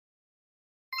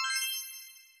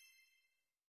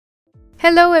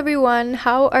Hello everyone,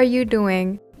 how are you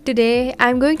doing? Today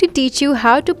I'm going to teach you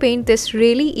how to paint this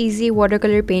really easy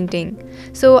watercolor painting.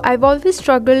 So I've always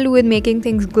struggled with making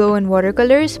things glow in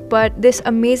watercolors, but this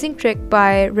amazing trick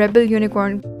by Rebel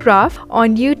Unicorn Craft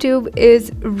on YouTube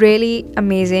is really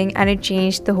amazing and it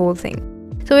changed the whole thing.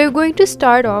 So we're going to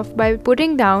start off by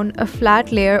putting down a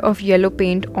flat layer of yellow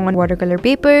paint on watercolor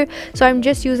paper. So I'm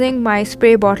just using my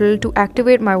spray bottle to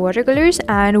activate my watercolors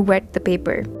and wet the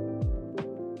paper.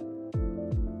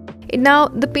 Now,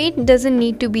 the paint doesn't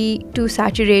need to be too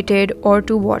saturated or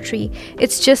too watery.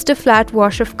 It's just a flat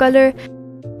wash of color.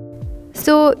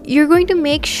 So you're going to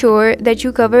make sure that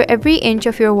you cover every inch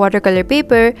of your watercolor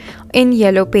paper in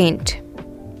yellow paint.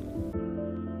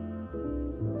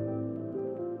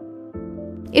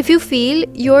 If you feel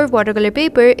your watercolor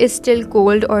paper is still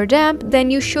cold or damp, then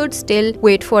you should still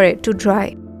wait for it to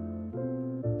dry.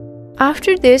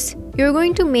 After this, you're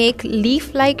going to make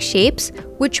leaf-like shapes,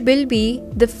 which will be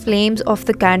the flames of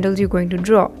the candles you're going to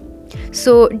draw.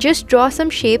 So just draw some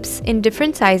shapes in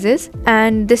different sizes,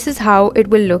 and this is how it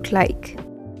will look like.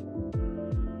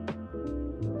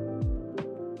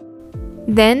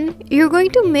 Then you're going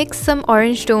to mix some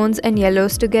orange tones and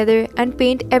yellows together and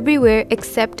paint everywhere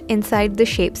except inside the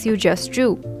shapes you just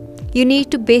drew. You need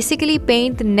to basically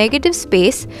paint the negative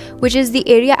space, which is the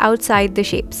area outside the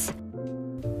shapes.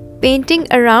 Painting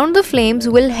around the flames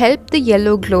will help the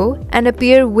yellow glow and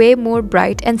appear way more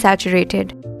bright and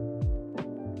saturated.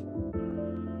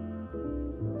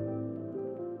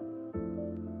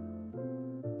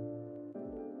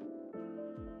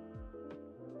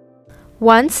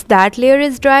 Once that layer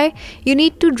is dry, you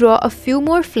need to draw a few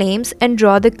more flames and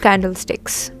draw the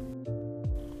candlesticks.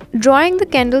 Drawing the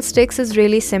candlesticks is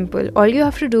really simple. All you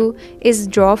have to do is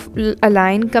draw a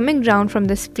line coming down from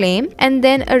this flame and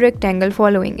then a rectangle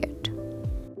following it.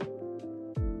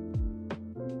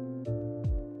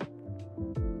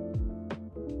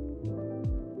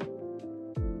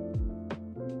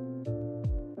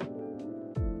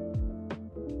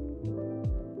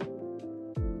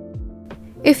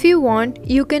 If you want,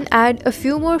 you can add a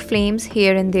few more flames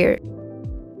here and there.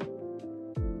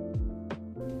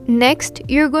 Next,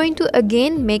 you're going to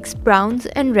again mix browns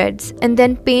and reds and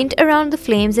then paint around the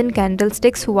flames and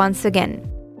candlesticks once again.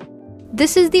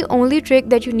 This is the only trick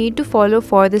that you need to follow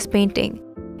for this painting.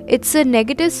 It's a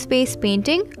negative space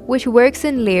painting which works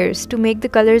in layers to make the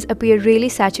colors appear really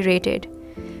saturated.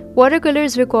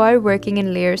 Watercolors require working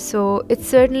in layers, so it's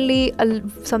certainly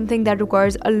something that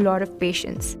requires a lot of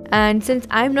patience. And since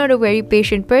I'm not a very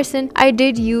patient person, I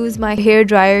did use my hair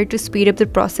dryer to speed up the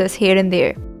process here and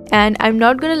there. And I'm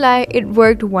not gonna lie, it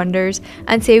worked wonders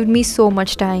and saved me so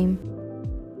much time.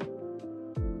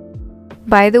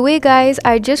 By the way guys,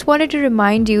 I just wanted to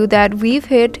remind you that we've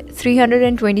hit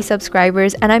 320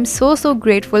 subscribers and I'm so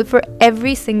grateful for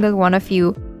every single one of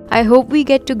you. I hope we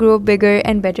get to grow bigger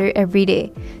and better every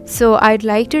day. So I'd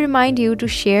like to remind you to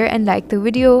share and like the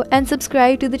video and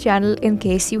subscribe to the channel in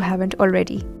case you haven't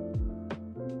already.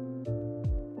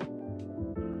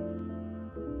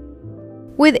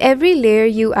 With every layer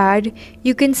you add,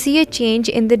 you can see a change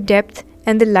in the depth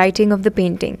and the lighting of the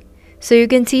painting. So you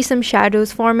can see some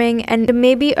shadows forming and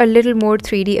maybe a little more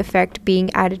 3D effect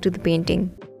being added to the painting.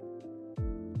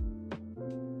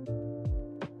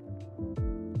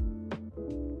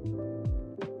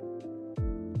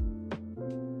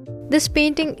 This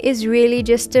painting is really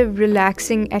just a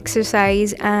relaxing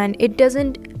exercise and it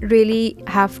doesn't really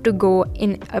have to go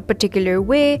in a particular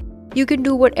way. You can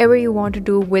do whatever you want to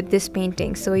do with this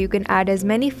painting. So you can add as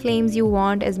many flames you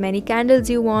want, as many candles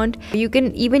you want. You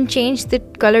can even change the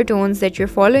color tones that you're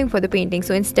following for the painting.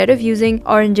 So instead of using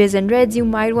oranges and reds, you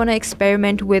might want to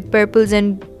experiment with purples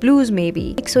and blues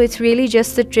maybe. So it's really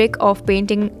just the trick of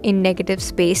painting in negative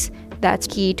space that's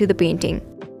key to the painting.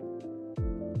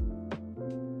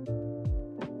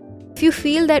 If you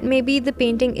feel that maybe the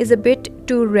painting is a bit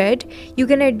too red, you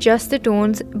can adjust the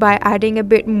tones by adding a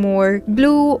bit more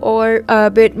blue or a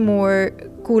bit more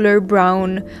cooler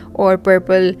brown or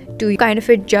purple to kind of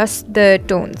adjust the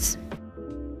tones.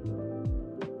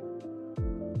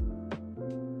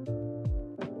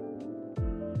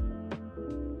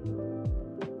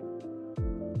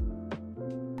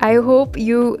 I hope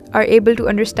you are able to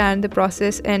understand the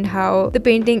process and how the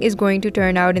painting is going to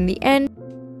turn out in the end.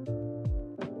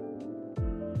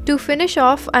 To finish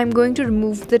off, I'm going to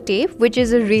remove the tape, which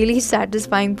is a really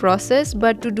satisfying process,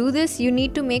 but to do this you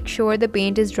need to make sure the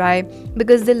paint is dry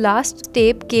because the last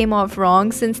tape came off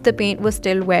wrong since the paint was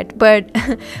still wet, but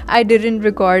I didn't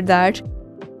record that.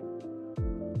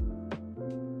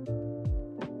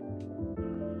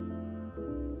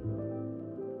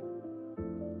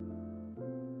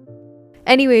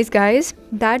 Anyways guys,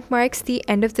 that marks the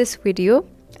end of this video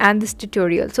and this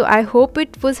tutorial. So I hope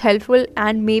it was helpful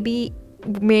and maybe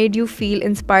made you feel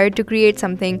inspired to create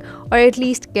something, or at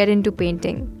least get into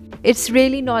painting. It's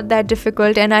really not that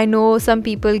difficult, and I know some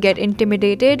people get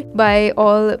intimidated by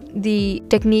all the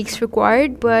techniques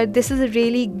required, but this is a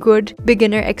really good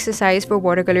beginner exercise for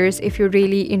watercolors if you're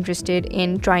really interested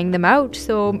in trying them out.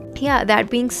 So yeah,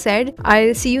 that being said,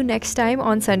 I'll see you next time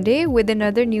on Sunday with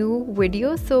another new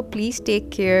video. So please take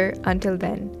care until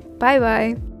then. Bye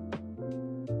bye.